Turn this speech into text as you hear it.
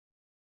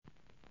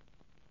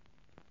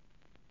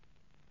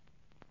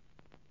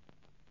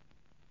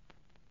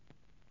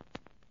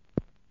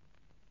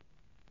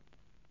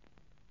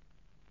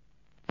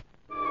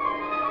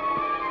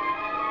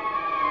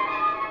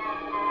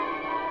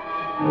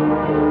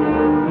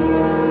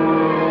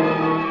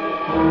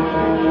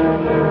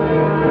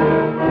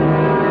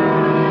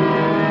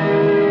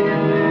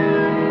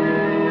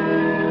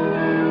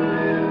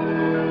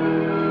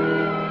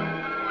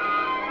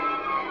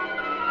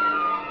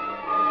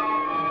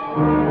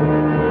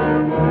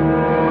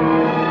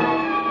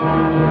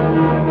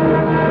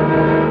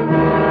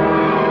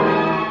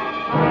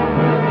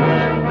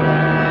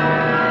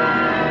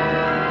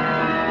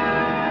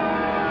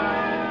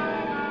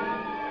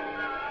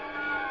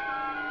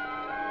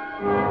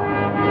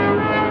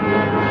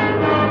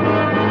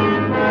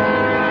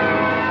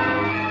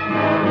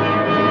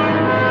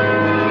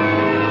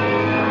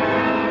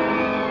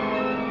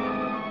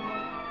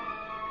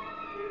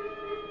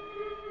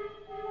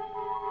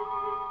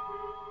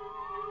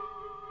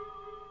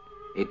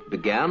It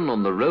began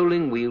on the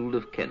rolling weald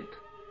of Kent.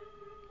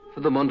 For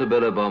the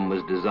Montebello bomb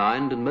was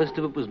designed, and most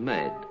of it was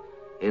made,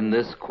 in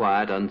this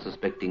quiet,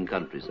 unsuspecting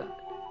countryside.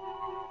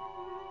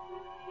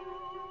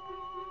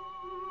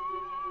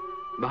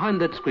 Behind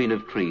that screen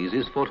of trees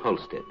is Fort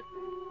Holstead,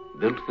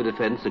 built for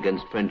defense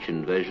against French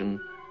invasion,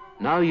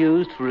 now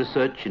used for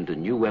research into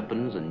new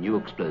weapons and new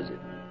explosives.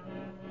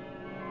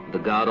 The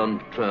guard on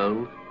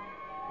patrol,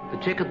 the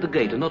check at the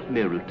gate are not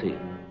mere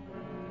routine.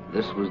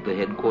 This was the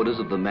headquarters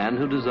of the man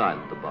who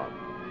designed the bomb,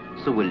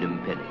 Sir William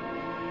Penny,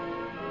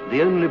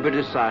 the only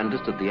British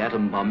scientist at the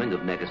atom bombing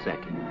of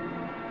Nagasaki.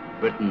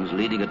 Britain's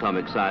leading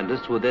atomic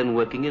scientists were then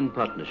working in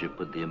partnership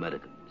with the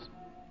Americans.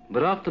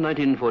 But after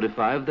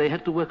 1945, they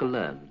had to work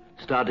alone,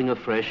 starting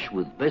afresh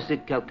with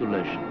basic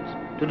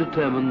calculations to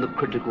determine the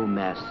critical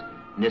mass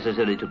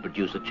necessary to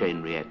produce a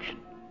chain reaction.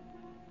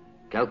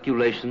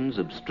 Calculations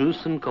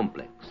abstruse and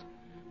complex,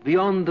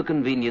 beyond the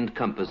convenient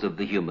compass of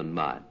the human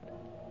mind.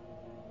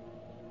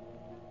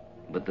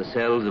 But the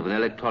cells of an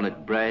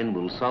electronic brain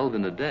will solve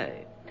in a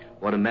day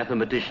what a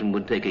mathematician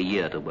would take a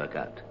year to work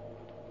out.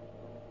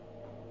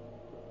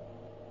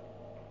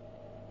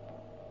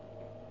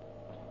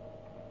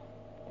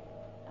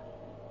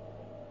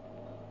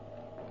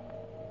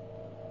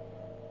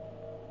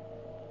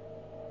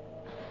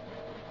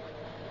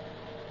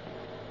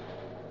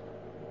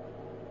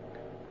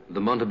 The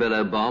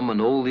Montebello bomb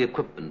and all the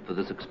equipment for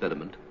this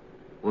experiment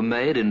were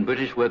made in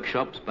British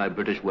workshops by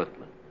British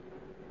workmen.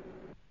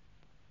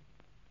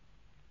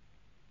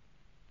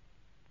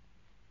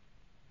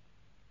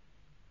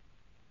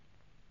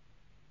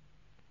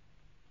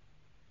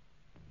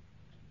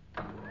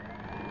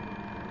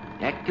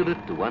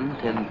 Accurate to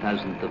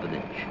 1/10,000th of an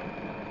inch.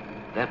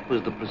 That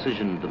was the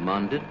precision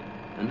demanded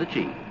and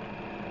achieved,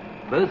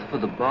 both for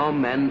the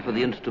bomb and for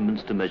the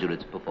instruments to measure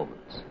its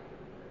performance.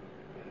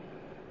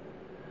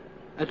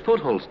 At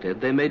Fort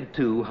Holstead, they made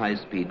 2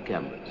 high-speed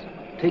cameras,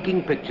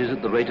 taking pictures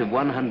at the rate of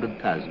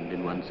 100,000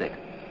 in 1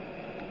 second.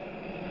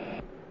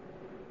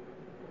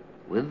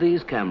 With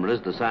these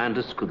cameras, the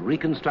scientists could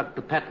reconstruct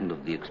the pattern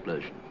of the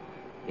explosion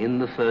in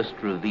the first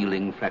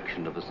revealing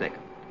fraction of a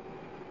second.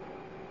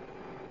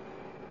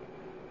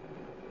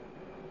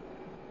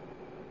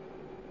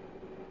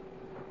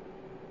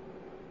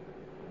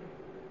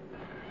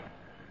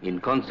 In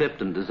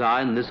concept and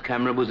design, this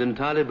camera was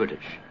entirely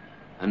British,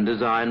 and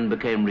design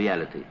became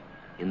reality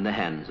in the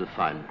hands of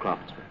fine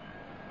craftsmen.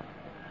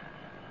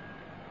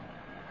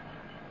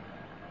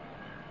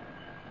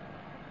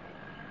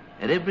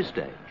 At every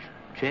stage,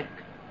 check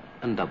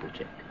and double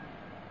check.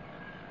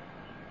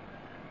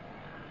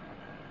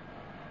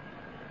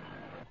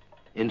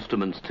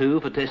 Instruments too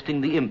for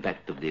testing the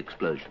impact of the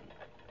explosion,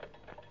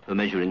 for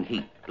measuring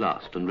heat,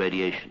 blast and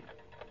radiation,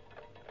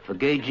 for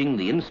gauging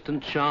the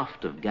instant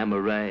shaft of gamma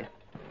ray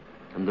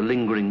and the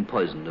lingering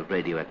poison of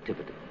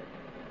radioactivity.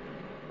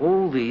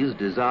 All these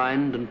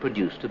designed and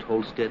produced at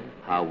Holstead,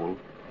 Howell,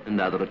 and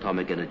other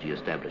atomic energy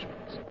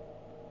establishments.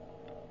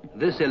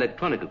 This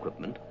electronic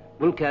equipment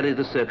will carry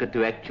the circuit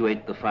to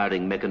actuate the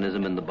firing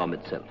mechanism in the bomb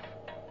itself.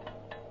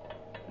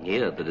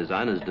 Here, the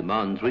designer's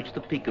demands reach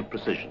the peak of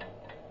precision,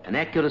 an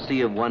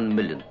accuracy of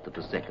 1/1,000,000th of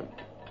a second.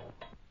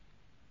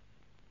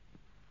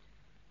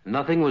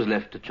 Nothing was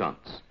left to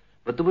chance,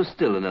 but there was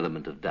still an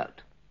element of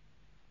doubt.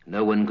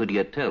 No one could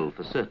yet tell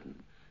for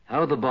certain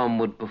how the bomb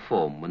would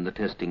perform when the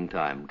testing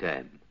time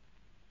came.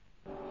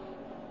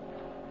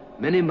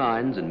 Many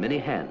minds and many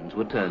hands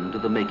were turned to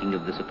the making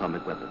of this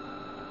atomic weapon,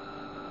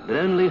 but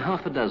only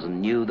half a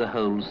dozen knew the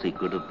whole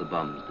secret of the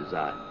bomb's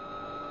design.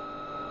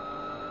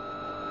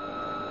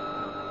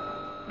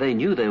 They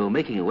knew they were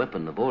making a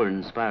weapon of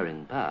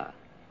awe-inspiring power,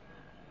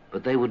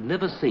 but they would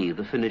never see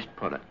the finished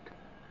product,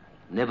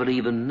 never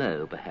even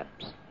know,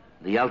 perhaps,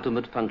 the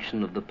ultimate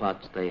function of the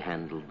parts they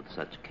handled with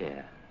such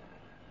care.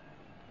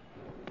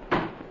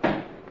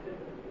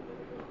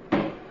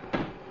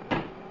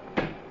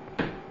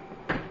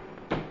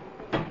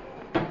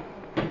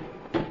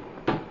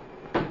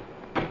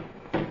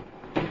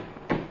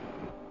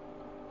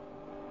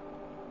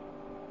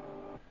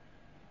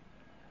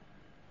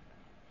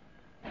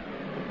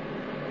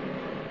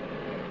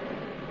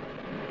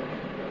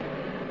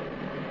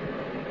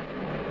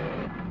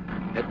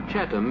 At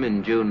Chatham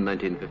in June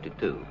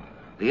 1952,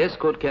 the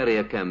escort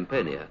carrier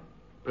Campania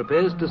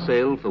prepares to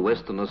sail for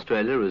Western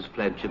Australia as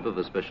flagship of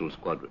a special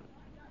squadron.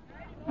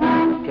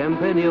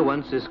 Campania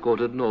once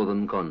escorted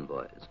northern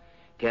convoys,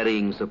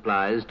 carrying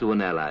supplies to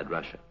an allied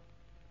Russia.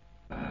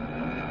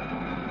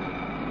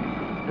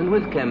 And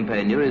with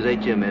Campania is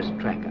HMS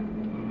Tracker,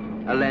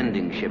 a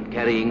landing ship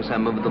carrying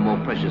some of the more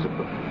precious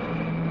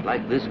equipment,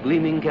 like this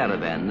gleaming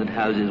caravan that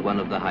houses one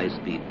of the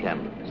high-speed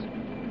cameras.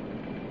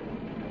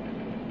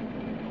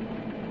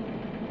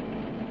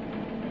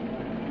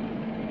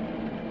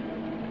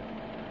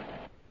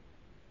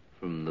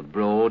 From the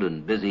broad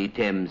and busy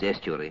Thames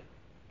estuary,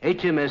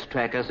 HMS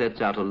Tracker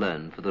sets out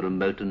alone for the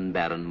remote and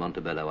barren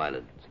Montebello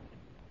Islands,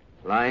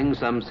 lying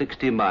some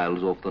 60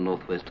 miles off the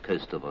northwest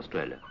coast of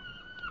Australia.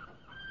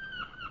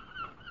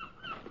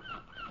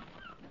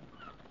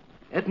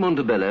 At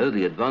Montebello,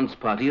 the advance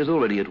party is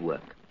already at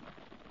work,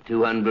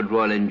 200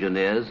 Royal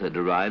Engineers had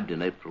arrived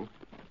in April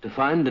to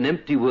find an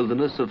empty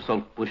wilderness of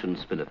saltbush and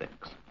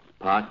spinifex.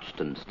 Parched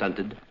and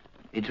stunted,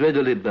 it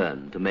readily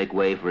burned to make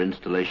way for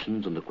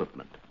installations and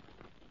equipment.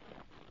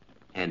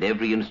 And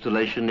every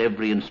installation,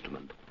 every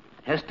instrument,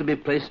 has to be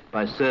placed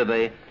by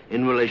survey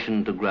in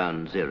relation to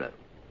ground zero,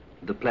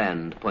 the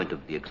planned point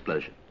of the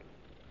explosion.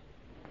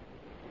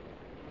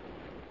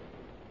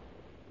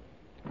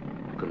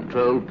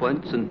 Control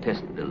points and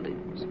test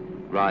buildings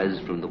rise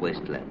from the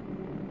wasteland,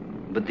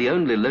 but the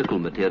only local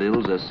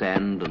materials are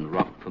sand and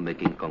rock for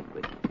making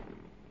concrete.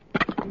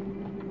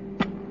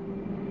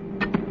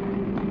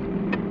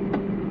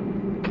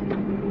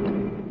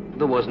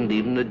 There wasn't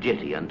even a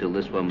jetty until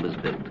this one was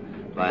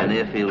built by an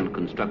airfield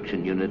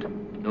construction unit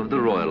of the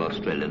Royal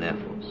Australian Air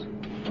Force.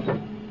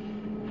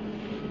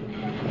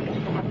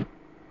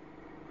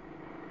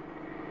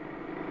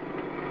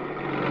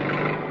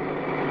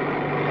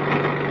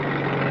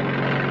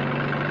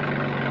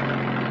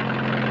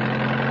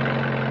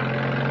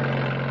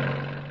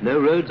 No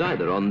roads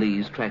either on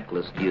these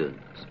trackless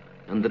dunes,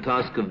 and the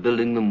task of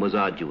building them was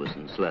arduous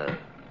and slow.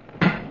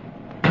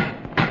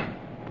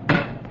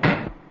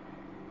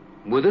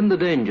 Within the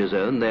danger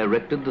zone, they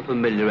erected the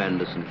familiar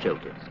Anderson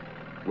shelters,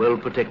 well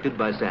protected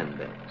by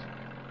sandbags.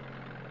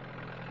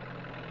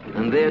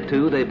 And there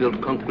too, they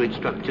built concrete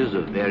structures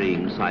of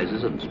varying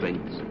sizes and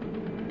strengths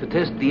to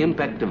test the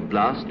impact of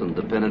blast and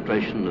the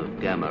penetration of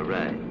gamma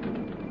ray.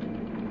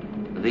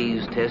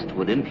 These tests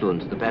would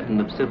influence the pattern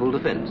of civil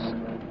defense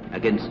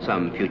against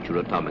some future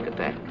atomic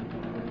attack.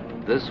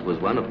 This was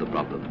one of the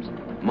problems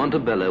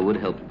Montebello would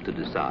help to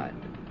decide.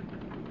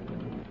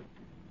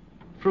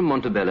 From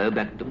Montebello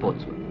back to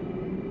Portsmouth.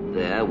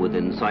 There,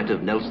 within sight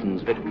of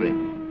Nelson's Victory,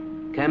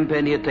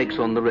 Campania takes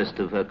on the rest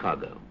of her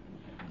cargo,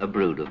 a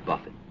brood of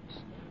boffins.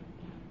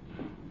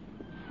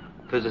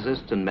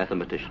 Physicists and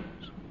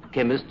mathematicians,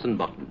 chemists and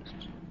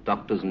botanists,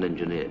 doctors and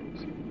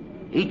engineers,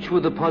 each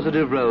with a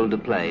positive role to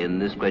play in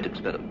this great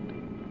experiment.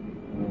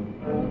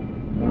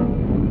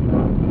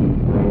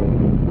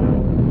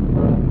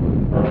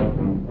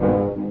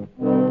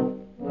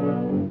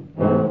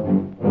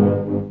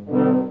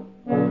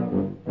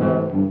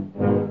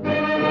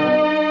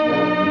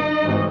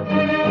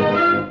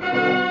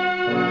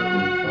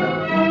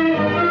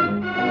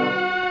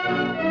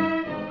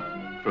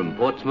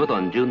 Portsmouth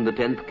on June the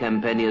 10th,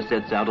 Campania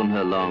sets out on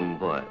her long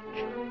voyage.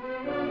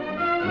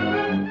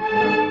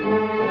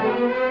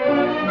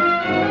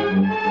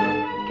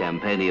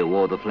 Campania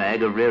wore the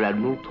flag of Rear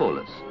Admiral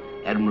Torles,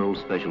 Admiral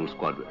Special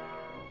Squadron,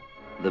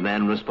 the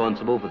man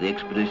responsible for the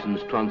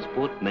expedition's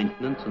transport,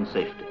 maintenance and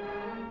safety.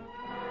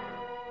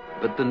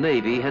 But the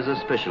Navy has a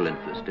special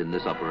interest in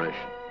this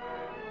operation.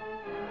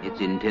 It's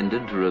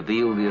intended to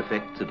reveal the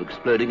effects of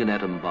exploding an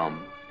atom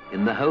bomb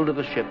in the hold of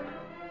a ship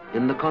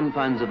in the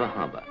confines of a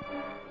harbour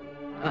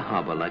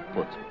like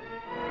Portsmouth.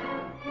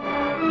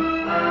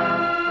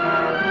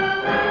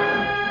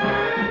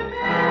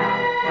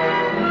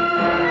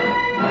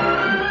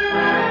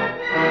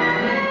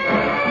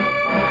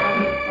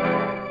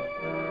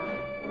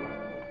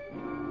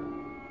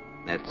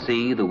 At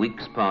sea, the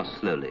weeks pass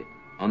slowly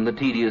on the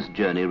tedious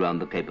journey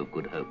round the Cape of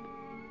Good Hope.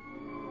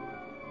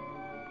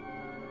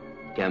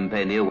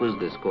 Campania was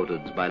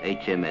escorted by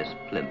HMS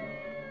Plym.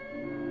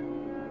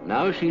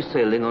 Now she's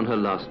sailing on her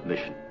last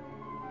mission,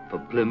 for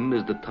Plym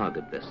is the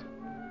target vessel,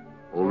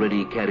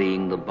 already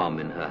carrying the bomb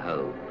in her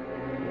hold.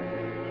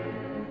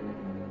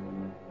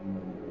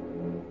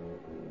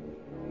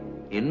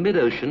 In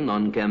mid-ocean,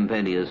 on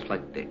Campania's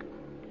flight deck,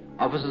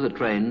 officers are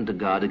trained to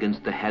guard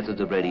against the hazards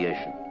of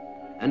radiation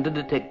and to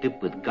detect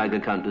it with Geiger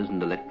counters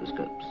and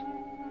electroscopes.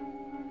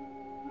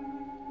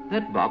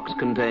 That box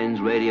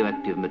contains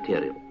radioactive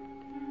material,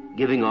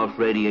 giving off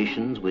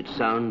radiations which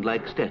sound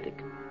like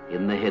static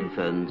in the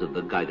headphones of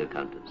the Geiger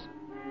counters.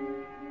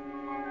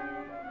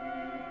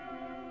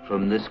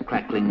 From this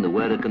crackling, the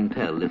wearer can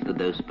tell if the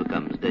dose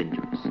becomes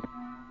dangerous.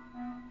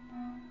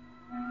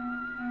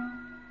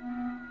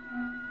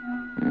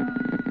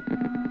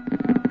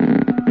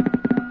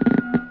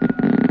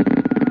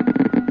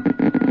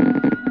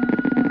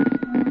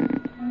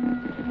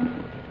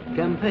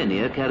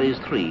 Campania carries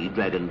 3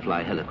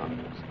 Dragonfly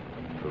helicopters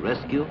for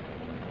rescue,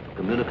 for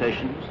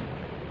communications,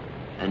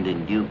 and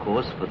in due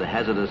course for the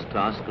hazardous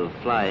task of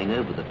flying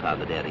over the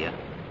target area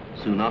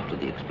soon after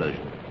the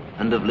explosion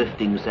and of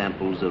lifting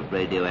samples of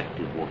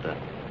radioactive water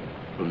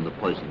from the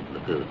poisoned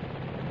lagoon.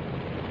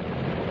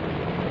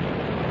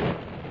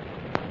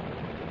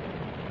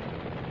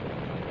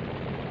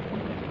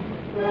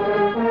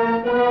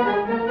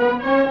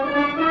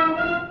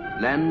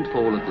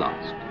 Landfall at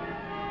last,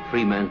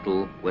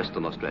 Fremantle,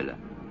 Western Australia.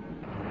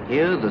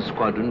 Here the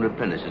squadron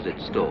replenishes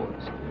its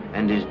stores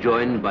and is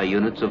joined by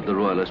units of the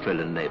Royal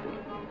Australian Navy,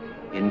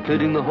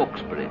 including the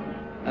Hawkesbury,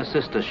 a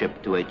sister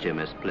ship to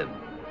HMS Plym.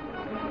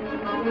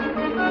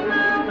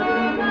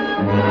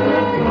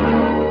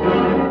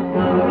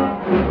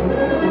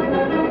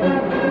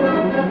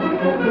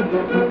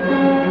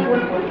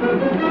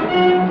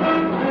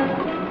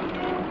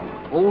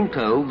 All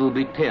told, there'll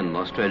be 10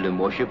 Australian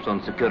warships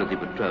on security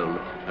patrol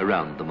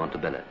around the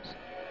Montebellos.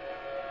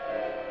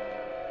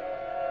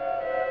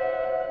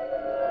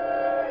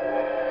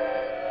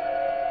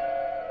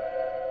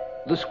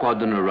 The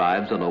squadron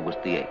arrives on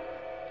August the 8th,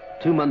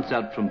 2 months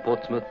out from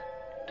Portsmouth,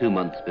 2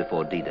 months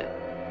before D-Day.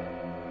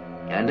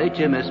 And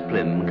HMS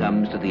Plym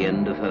comes to the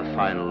end of her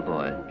final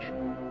voyage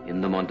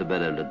in the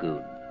Montebello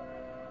lagoon.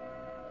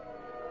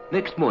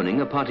 Next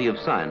morning, a party of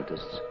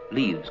scientists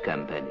leaves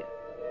Campania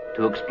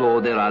to explore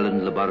their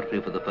island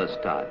laboratory for the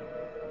first time,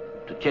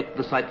 to check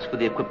the sites for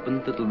the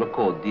equipment that will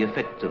record the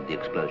effects of the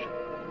explosion.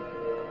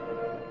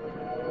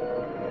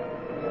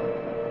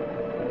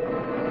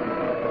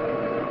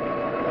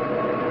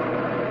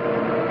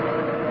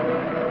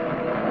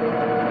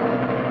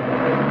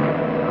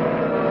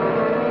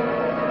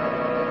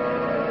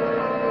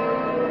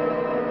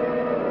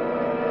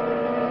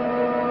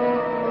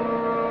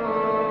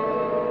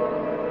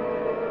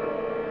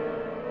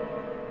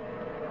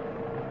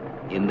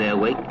 In their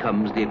wake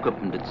comes the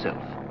equipment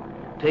itself,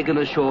 taken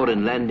ashore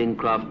in landing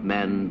craft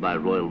manned by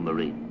Royal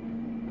Marine.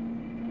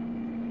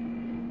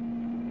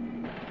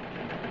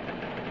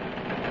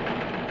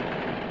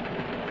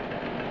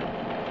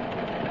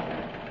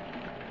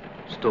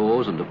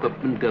 Stores and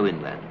equipment go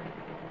inland.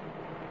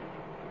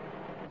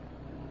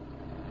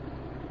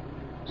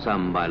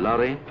 Some by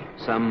lorry,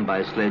 some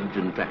by sledge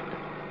and tractor,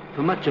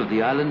 for much of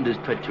the island is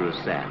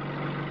treacherous sand.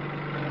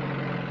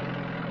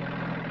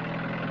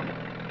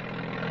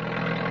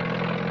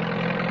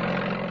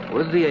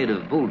 With the aid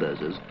of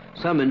bulldozers,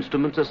 some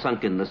instruments are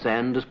sunk in the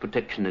sand as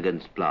protection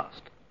against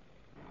blast.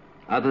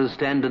 Others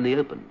stand in the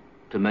open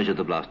to measure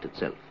the blast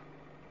itself.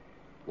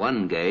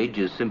 One gauge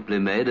is simply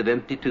made of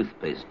empty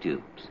toothpaste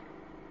tubes,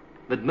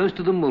 but most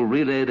of them will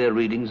relay their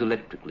readings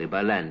electrically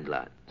by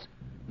landlines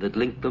that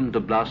link them to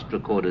blast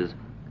recorders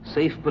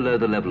safe below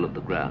the level of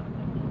the ground.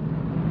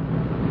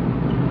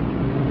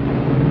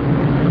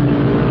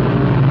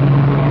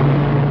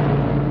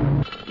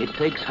 It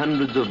takes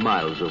hundreds of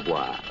miles of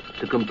wire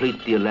to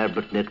complete the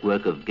elaborate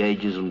network of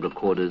gauges and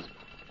recorders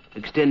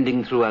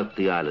extending throughout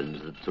the islands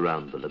that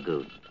surround the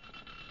lagoon.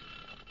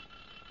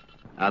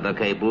 Other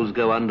cables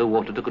go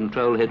underwater to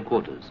control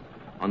headquarters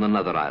on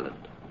another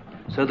island,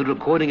 so the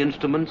recording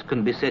instruments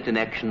can be set in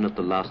action at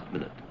the last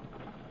minute.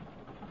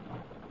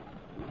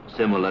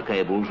 Similar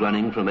cables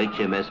running from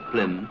HMS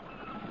Plym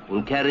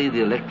will carry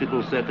the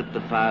electrical circuit to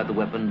fire the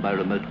weapon by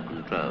remote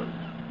control.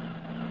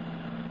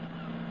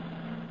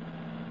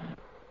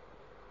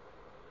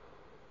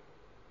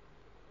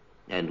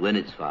 And when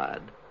it's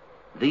fired,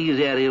 these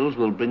aerials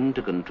will bring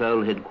to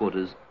control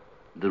headquarters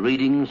the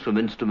readings from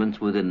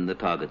instruments within the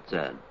target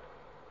zone.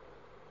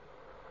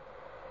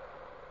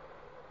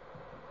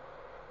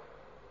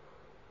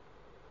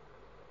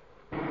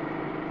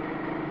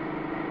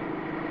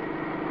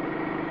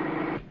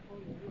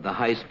 The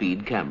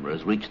high-speed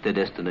cameras reach their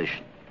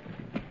destination.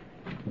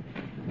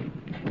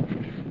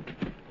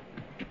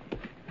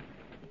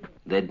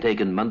 They'd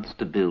taken months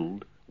to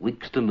build,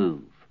 weeks to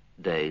move,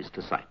 days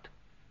to sight.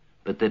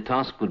 But their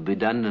task would be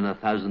done in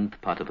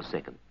 1,000th part of a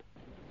second.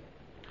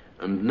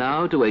 And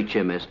now to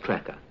HMS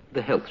Tracker,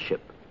 the health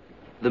ship,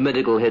 the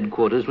medical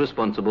headquarters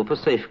responsible for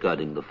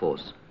safeguarding the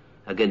force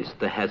against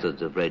the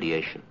hazards of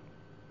radiation.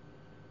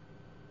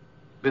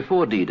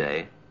 Before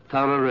D-Day,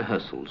 thorough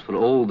rehearsals for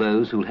all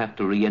those who'll have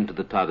to re-enter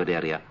the target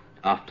area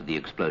after the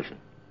explosion.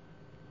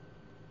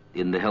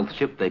 In the health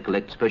ship, they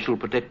collect special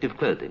protective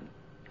clothing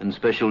and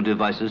special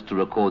devices to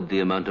record the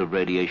amount of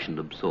radiation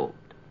absorbed.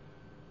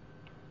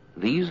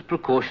 These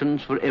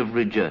precautions for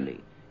every journey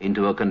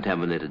into a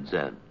contaminated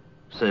zone,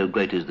 so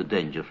great is the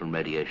danger from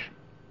radiation.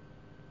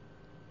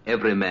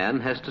 Every man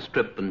has to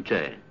strip and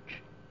change.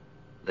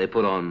 They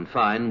put on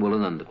fine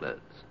woolen underclothes,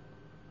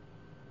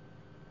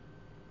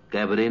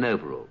 gabardine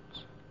overalls,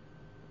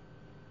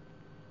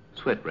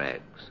 sweat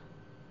rags,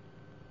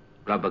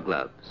 rubber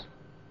gloves,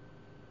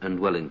 and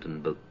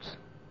Wellington boots.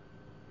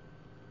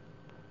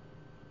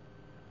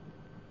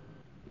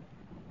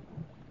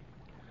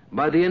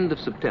 By the end of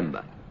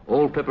September,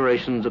 all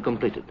preparations are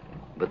completed,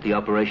 but the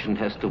operation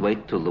has to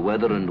wait till the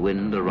weather and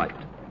wind are right.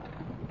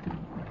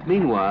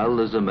 Meanwhile,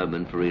 there's a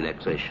moment for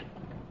relaxation.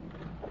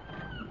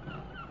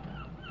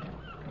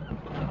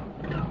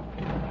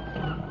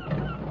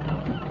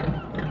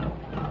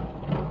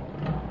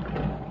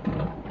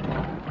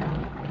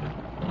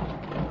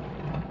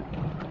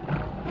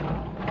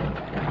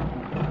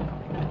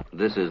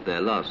 This is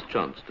their last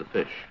chance to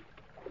fish.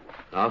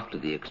 After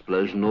the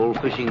explosion, all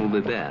fishing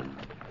will be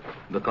banned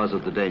because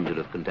of the danger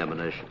of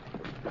contamination.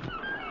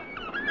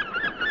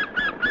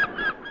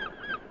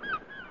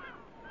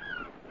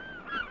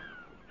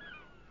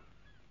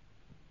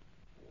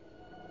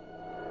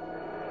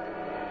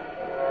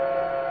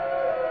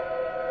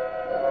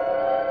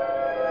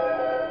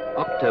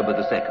 October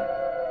the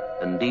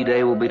 2nd, and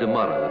D-Day will be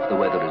tomorrow if the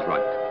weather is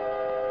right.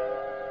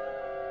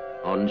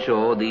 On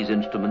shore, these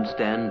instruments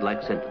stand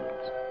like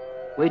sentinels,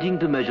 waiting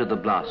to measure the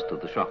blast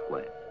of the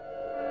shockwave.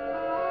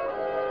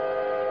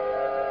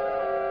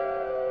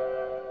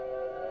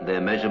 Their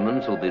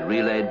measurements will be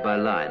relayed by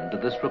line to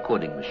this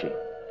recording machine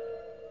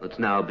that's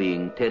now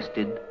being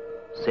tested,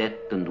 set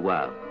and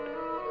wound,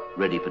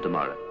 ready for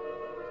tomorrow.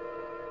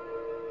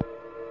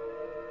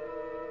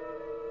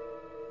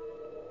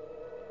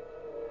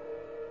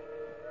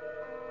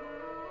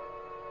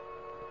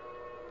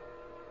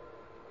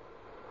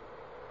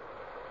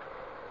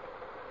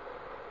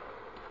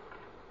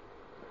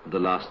 The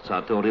last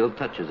sartorial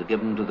touches are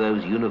given to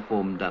those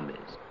uniformed dummies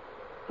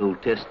who'll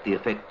test the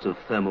effects of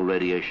thermal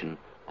radiation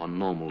on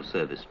normal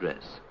service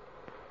dress.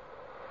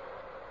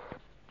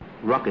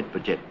 Rocket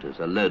projectors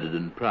are loaded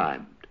and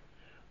primed,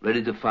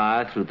 ready to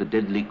fire through the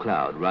deadly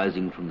cloud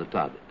rising from the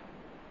target.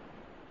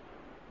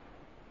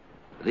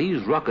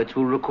 These rockets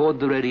will record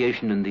the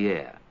radiation in the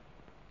air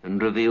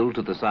and reveal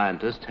to the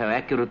scientists how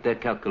accurate their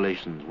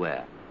calculations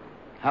were,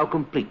 how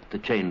complete the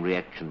chain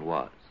reaction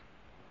was.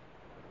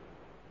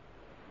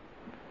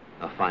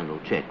 A final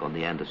check on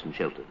the Anderson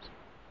shelters.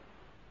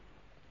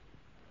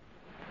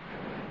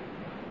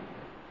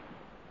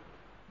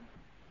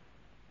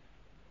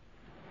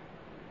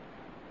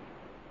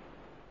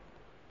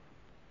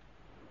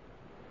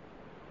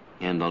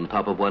 And on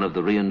top of one of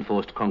the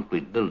reinforced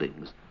concrete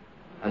buildings,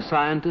 a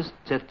scientist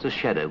sets a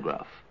shadow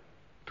graph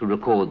to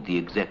record the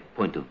exact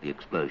point of the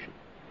explosion.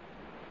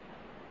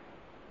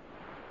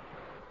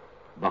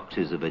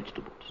 Boxes of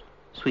vegetables,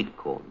 sweet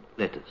corn,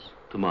 lettuce,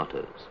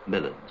 tomatoes,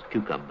 melons,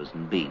 cucumbers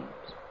and beans,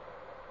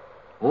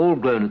 all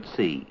grown at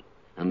sea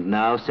and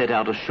now set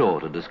out ashore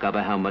to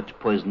discover how much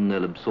poison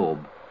they'll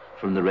absorb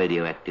from the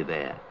radioactive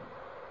air.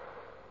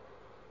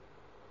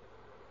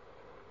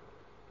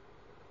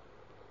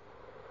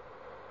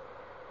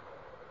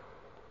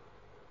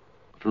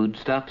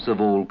 Foodstuffs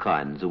of all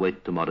kinds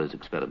await tomorrow's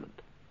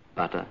experiment.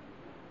 Butter,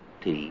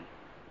 tea,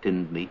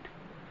 tinned meat,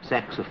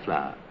 sacks of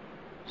flour,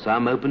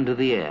 some open to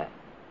the air,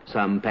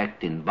 some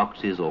packed in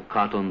boxes or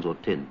cartons or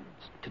tins,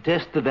 to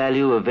test the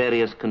value of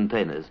various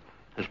containers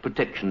as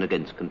protection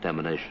against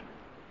contamination.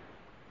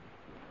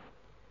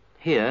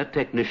 Here,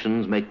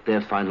 technicians make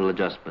their final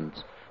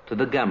adjustments to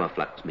the gamma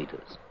flux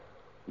meters,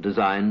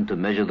 designed to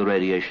measure the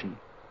radiation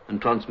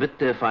and transmit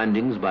their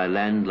findings by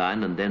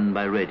landline and then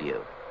by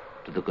radio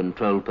to the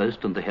control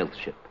post and the health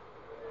ship.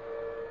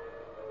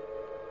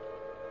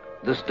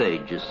 The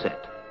stage is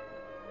set.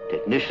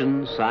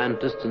 Technicians,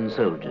 scientists and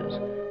soldiers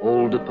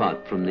all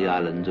depart from the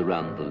islands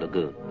around the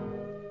lagoon.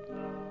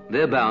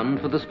 They're bound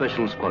for the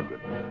special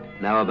squadron,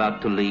 now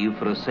about to leave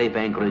for a safe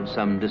anchorage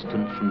some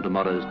distance from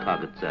tomorrow's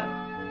target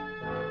zone.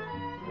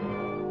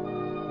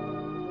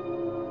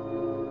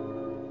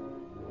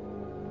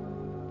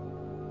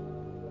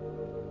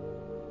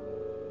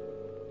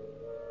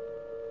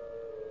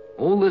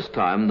 All this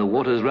time, the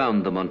waters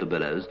round the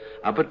Montebellos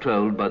are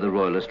patrolled by the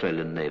Royal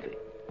Australian Navy.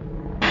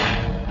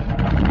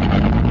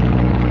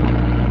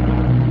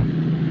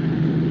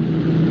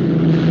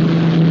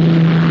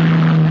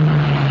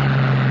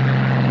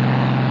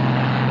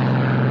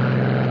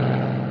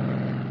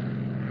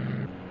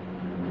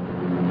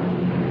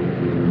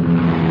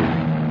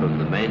 From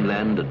the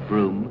mainland at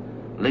Broome,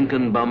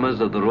 Lincoln bombers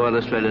of the Royal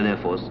Australian Air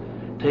Force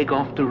take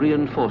off to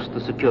reinforce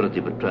the security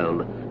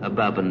patrol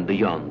above and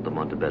beyond the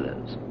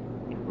Montebellos,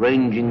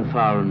 ranging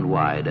far and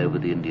wide over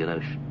the Indian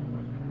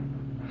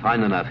Ocean.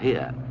 Fine enough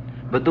here,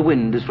 but the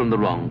wind is from the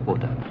wrong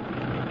quarter,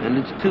 and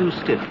it's too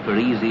stiff for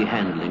easy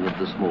handling of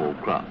the small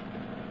craft.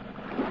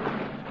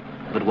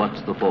 But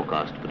what's the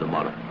forecast for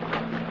tomorrow?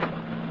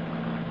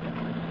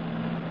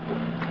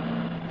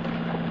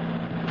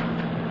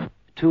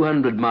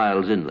 "200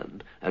 miles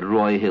inland at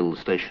Roy Hill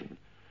Station,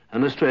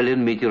 an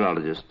Australian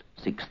meteorologist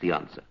seeks the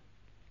answer.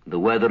 The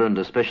weather and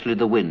especially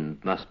the wind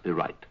must be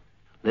right,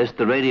 lest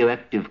the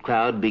radioactive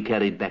cloud be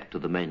carried back to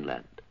the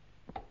mainland.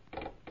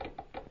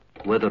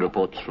 Weather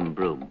reports from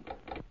Broome.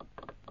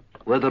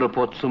 Weather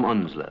reports from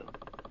Onslow.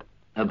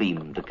 A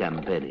beam to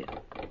Campania.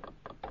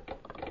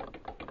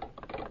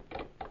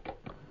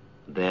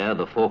 There,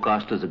 the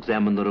forecasters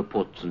examine the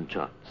reports and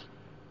charts.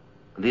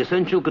 The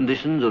essential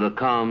conditions are a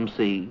calm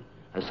sea,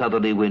 a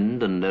southerly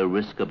wind, and no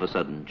risk of a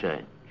sudden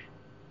change.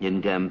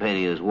 In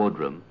Campania's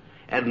wardroom,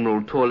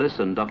 Admiral Torlis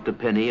and Dr.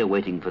 Penny are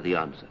waiting for the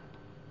answer.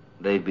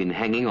 They've been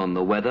hanging on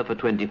the weather for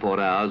 24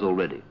 hours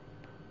already.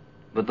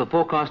 But the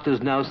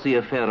forecasters now see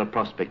a fairer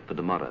prospect for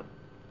tomorrow.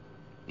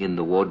 In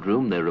the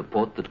wardroom, they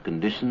report that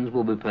conditions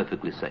will be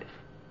perfectly safe.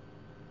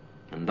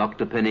 And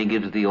Dr. Penny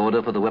gives the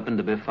order for the weapon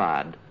to be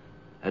fired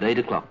at 8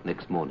 o'clock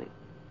next morning.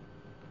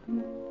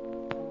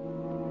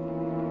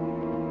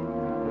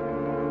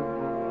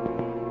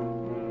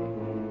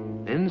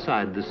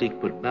 Inside the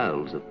secret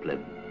bowels of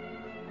Plem,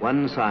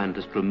 one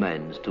scientist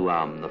remains to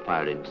arm the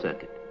firing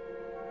circuit.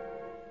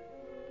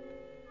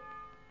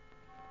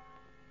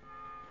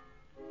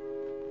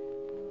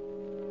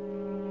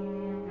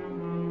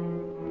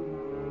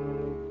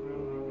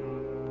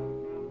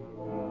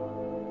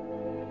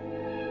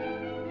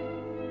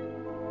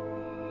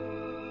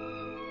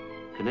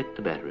 Connect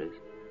the batteries.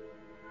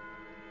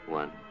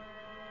 1,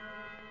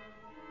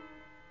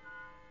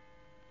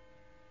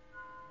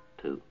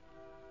 2.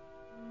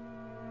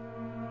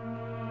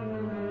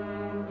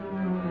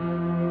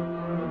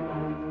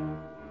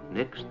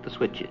 Next, the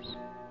switches.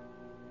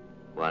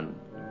 1,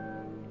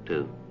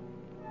 2,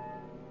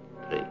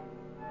 3.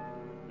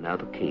 Now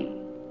the key,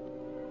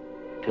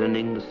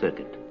 turning the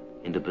circuit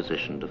into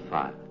position to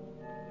fire.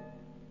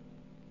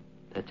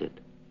 That's it.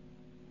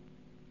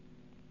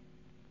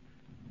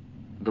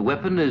 The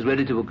weapon is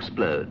ready to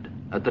explode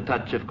at the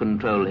touch of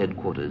control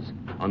headquarters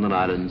on an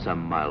island some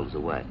miles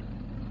away.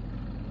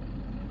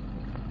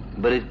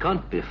 But it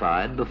can't be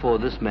fired before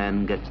this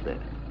man gets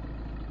there,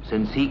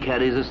 since he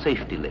carries a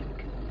safety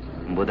link,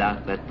 and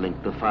without that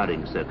link the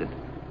firing circuit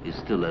is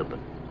still open.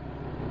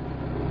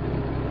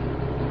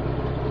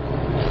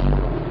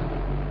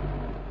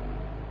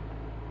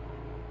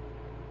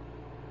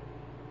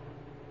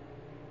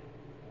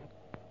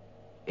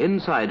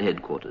 Inside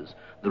headquarters,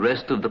 the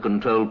rest of the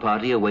control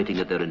party are waiting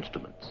at their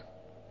instruments.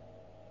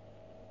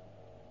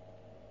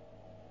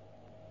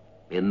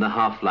 In the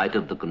half-light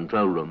of the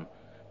control room,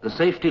 the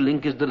safety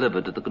link is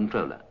delivered to the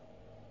controller.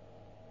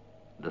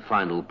 The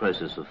final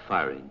process of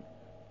firing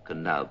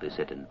can now be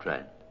set in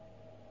train.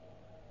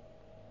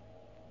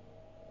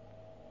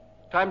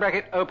 Time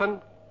bracket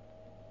open.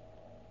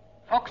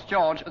 Fox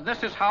George,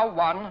 this is How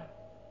 1.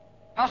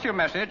 Pass your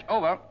message,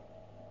 over.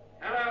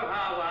 Hello,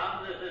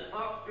 How 1, this is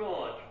Fox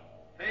George.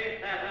 Phase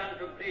Saturn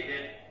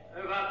completed,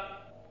 over.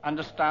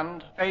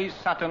 Understand. Phase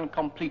Saturn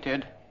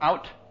completed,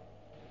 out.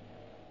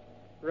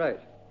 Right.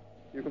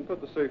 You can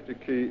put the safety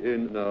key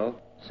in now.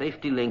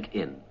 Safety link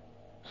in.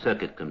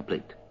 Circuit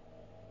complete.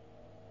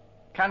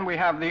 Can we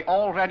have the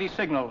all-ready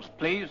signals,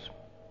 please?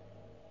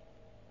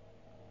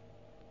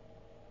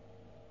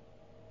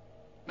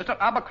 Mr.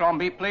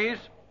 Abercrombie, please.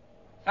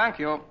 Thank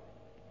you.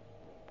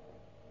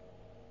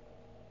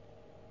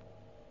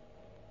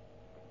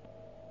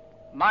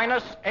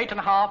 Minus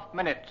 8.5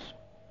 minutes.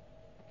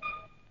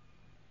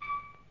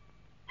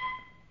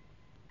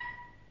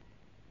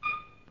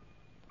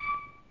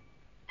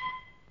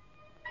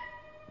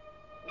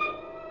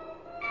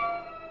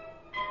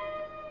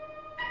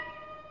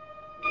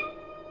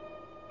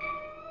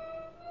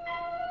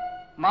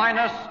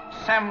 Minus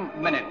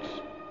 7 minutes.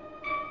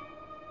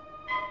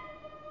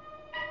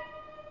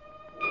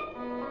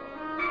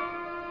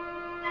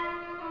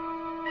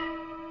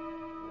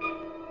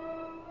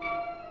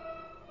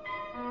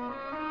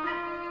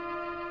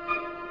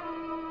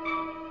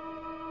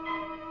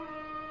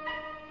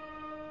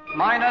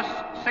 Minus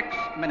 6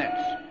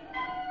 minutes.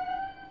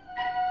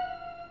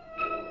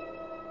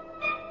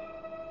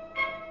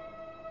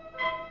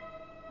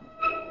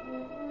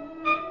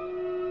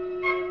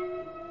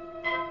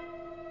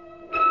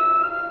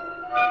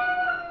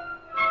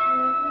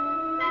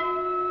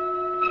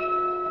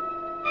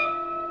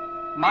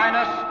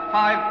 Minus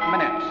 5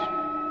 minutes.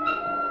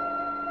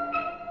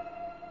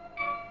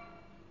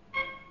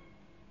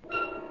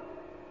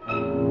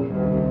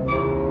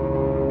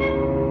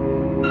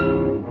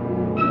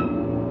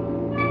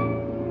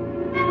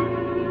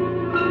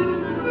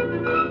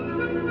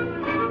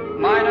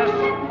 Minus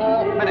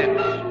 4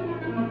 minutes.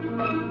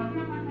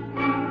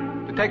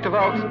 Detector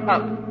valves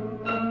up.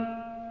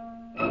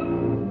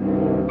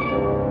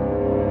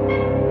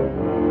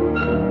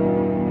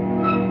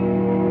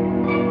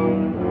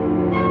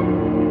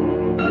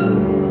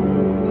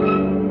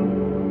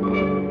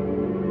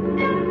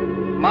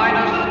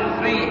 Minus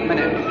 3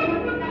 minutes.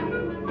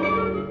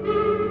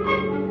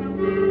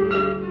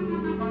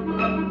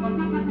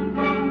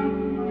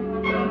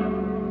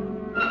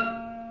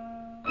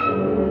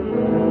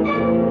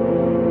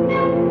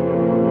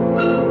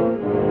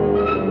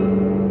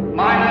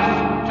 Minus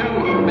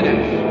 2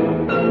 minutes.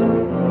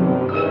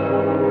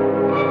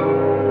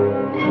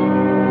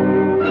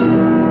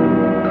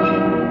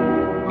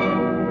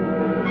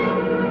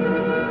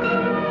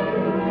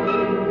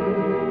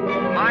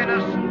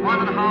 Minus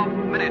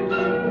 1.5 minutes.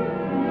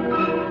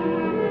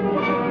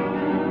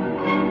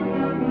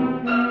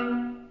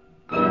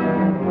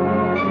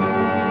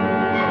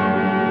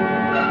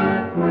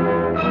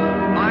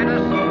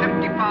 Minus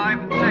 55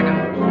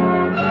 seconds.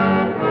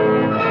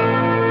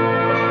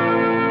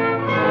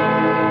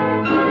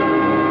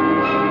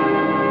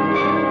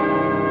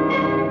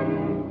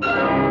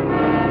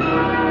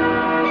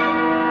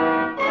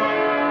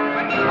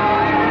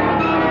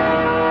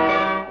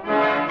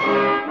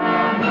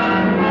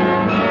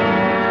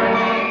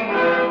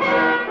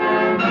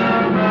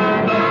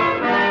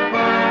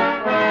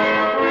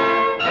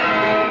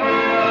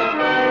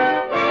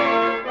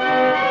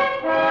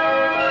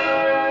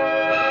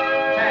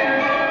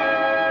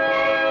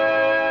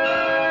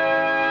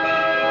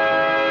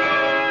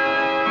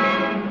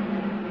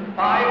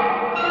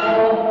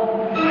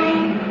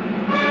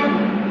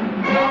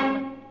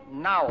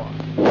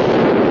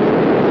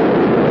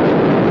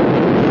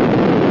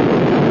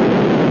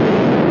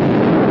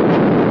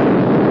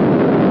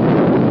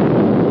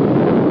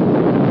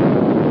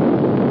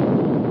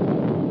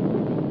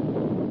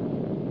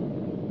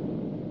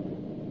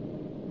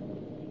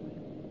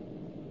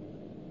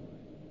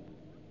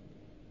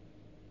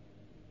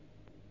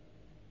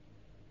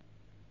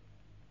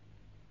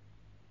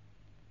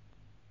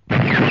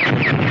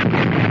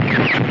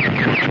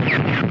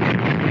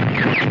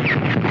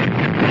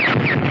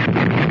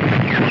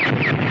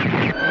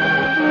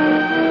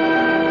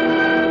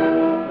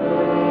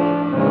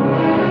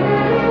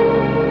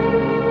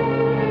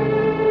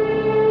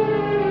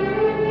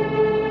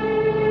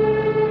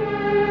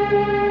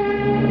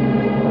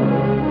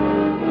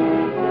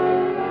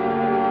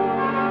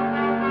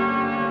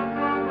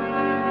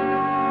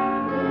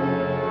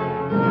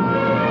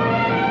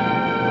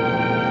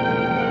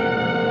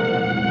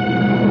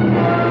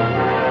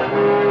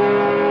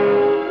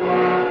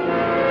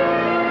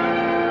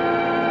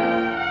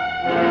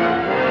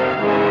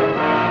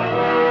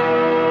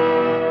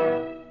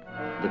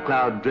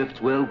 cloud drifts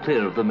well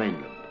clear of the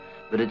mainland,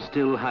 but it's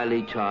still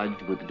highly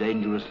charged with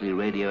dangerously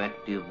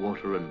radioactive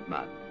water and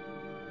mud.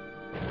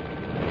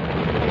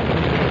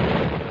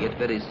 Yet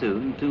very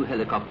soon, 2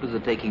 helicopters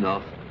are taking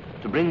off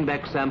to bring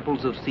back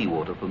samples of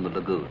seawater from the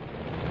lagoon.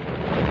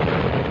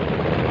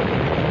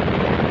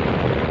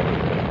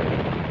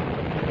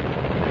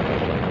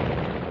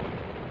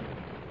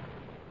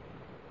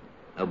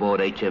 Aboard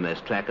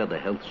HMS Tracker, the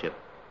health ship,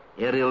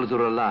 aerials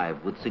are alive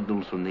with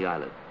signals from the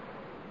island,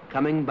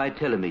 coming by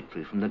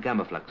telemetry from the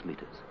gamma flux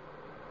meters,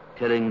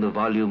 telling the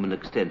volume and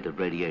extent of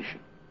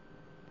radiation.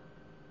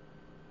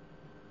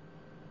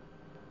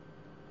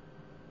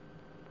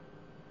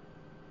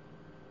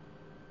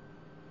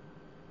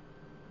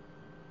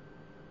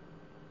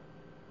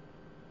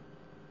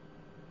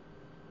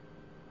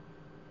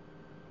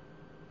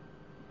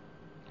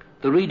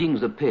 The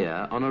readings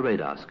appear on a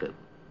radar scope,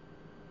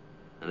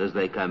 and as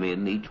they come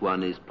in, each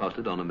one is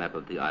plotted on a map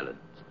of the islands,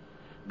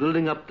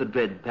 building up the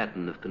dread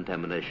pattern of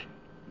contamination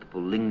that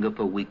will linger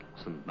for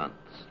weeks and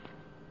months.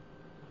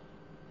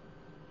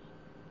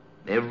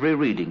 Every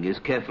reading is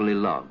carefully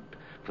logged,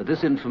 for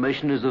this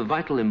information is of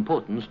vital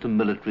importance to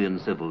military and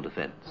civil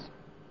defense.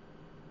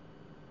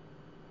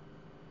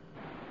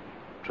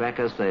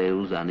 Tracker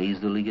sails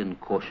uneasily and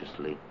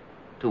cautiously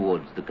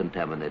towards the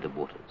contaminated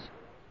waters.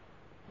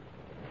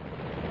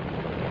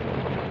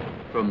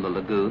 From the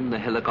lagoon, the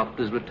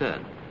helicopters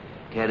return,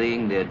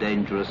 carrying their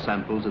dangerous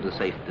samples at a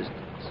safe distance,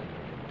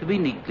 to be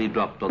neatly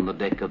dropped on the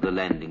deck of the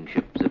landing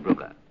ship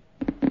Zeebrugge.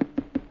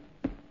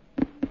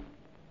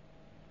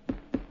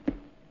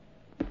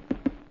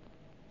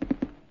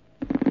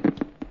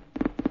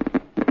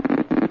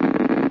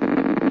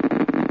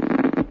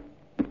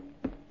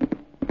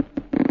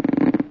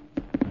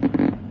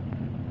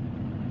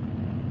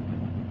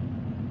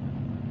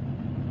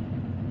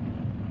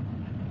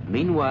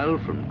 Meanwhile,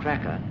 from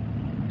Tracker,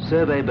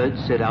 survey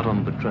boats set out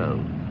on patrol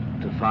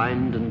to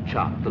find and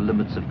chart the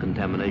limits of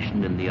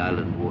contamination in the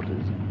island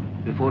waters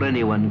before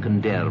anyone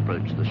can dare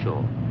approach the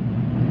shore.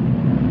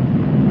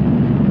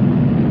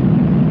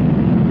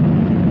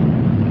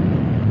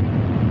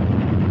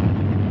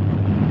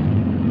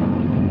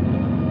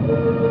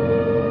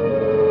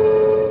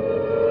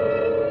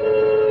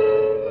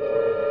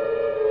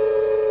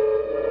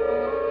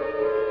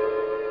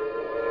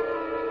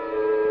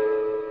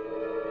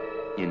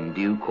 In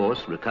due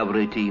course,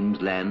 recovery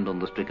teams land on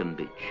the stricken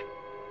beach.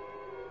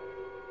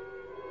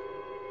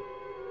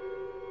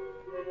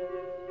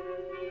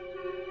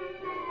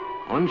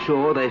 On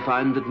shore, they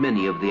find that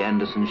many of the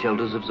Anderson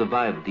shelters have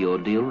survived the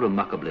ordeal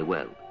remarkably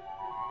well.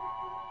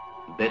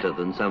 Better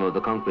than some of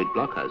the concrete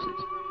blockhouses.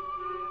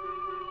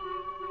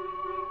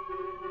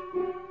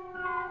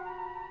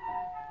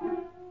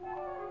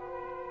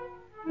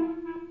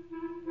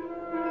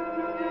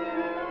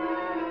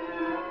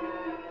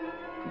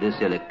 This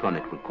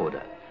electronic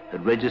recorder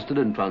had registered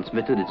and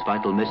transmitted its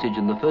vital message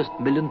in the first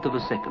millionth of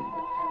a second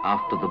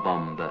after the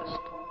bomb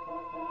burst,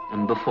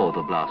 and before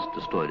the blast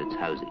destroyed its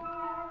housing.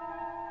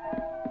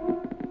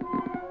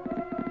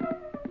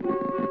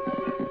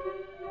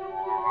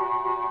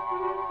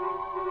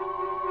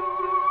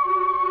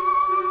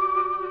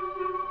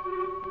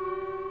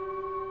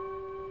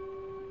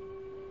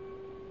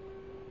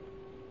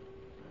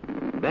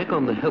 Back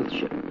on the health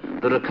ship,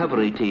 the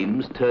recovery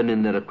teams turn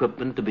in their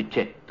equipment to be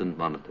checked and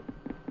monitored.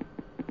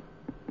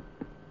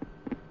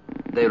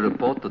 They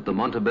report that the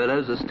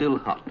Montebellos are still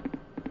hot,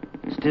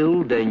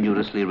 still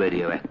dangerously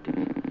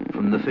radioactive,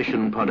 from the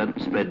fission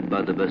product spread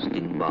by the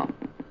bursting bomb,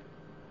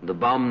 the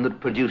bomb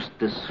that produced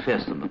this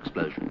fearsome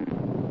explosion.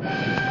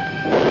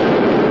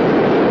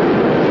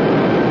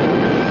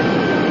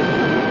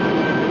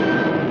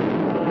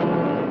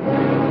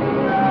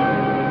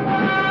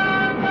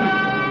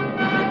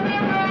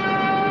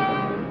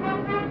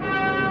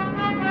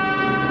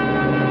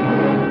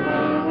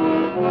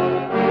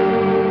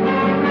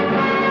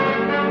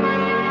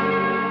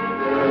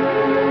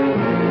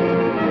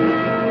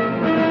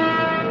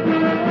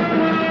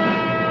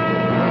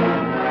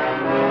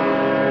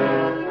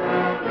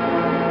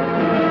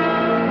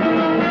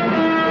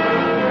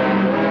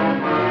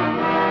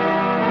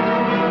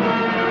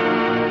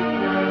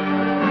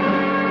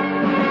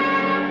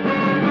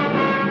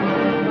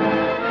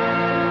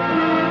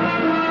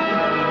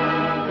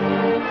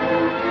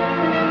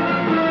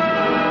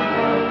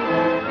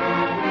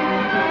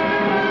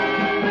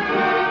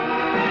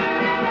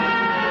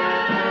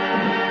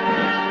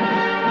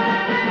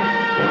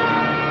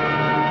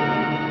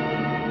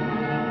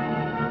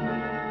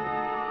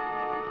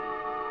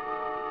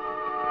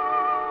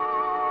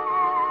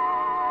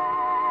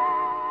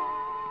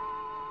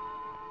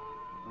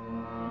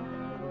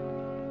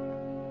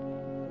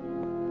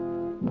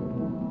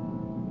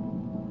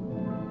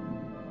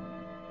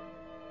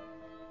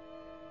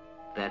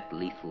 That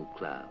lethal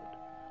cloud,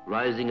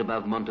 rising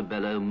above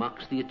Montebello,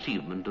 marks the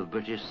achievement of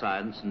British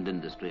science and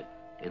industry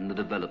in the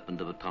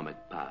development of atomic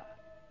power.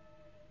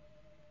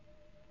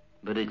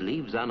 But it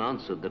leaves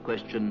unanswered the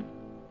question,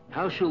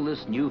 how shall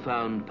this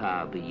newfound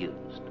power be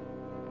used?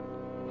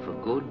 For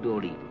good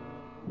or evil?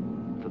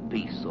 For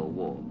peace or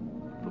war?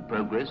 For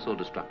progress or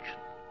destruction?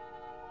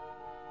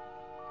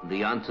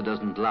 The answer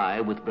doesn't lie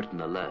with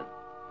Britain alone.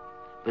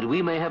 But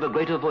we may have a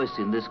greater voice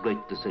in this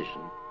great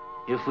decision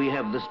if we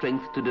have the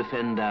strength to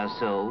defend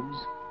ourselves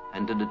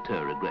and to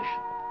deter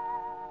aggression.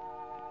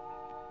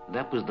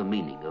 That was the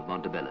meaning of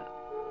Montebello.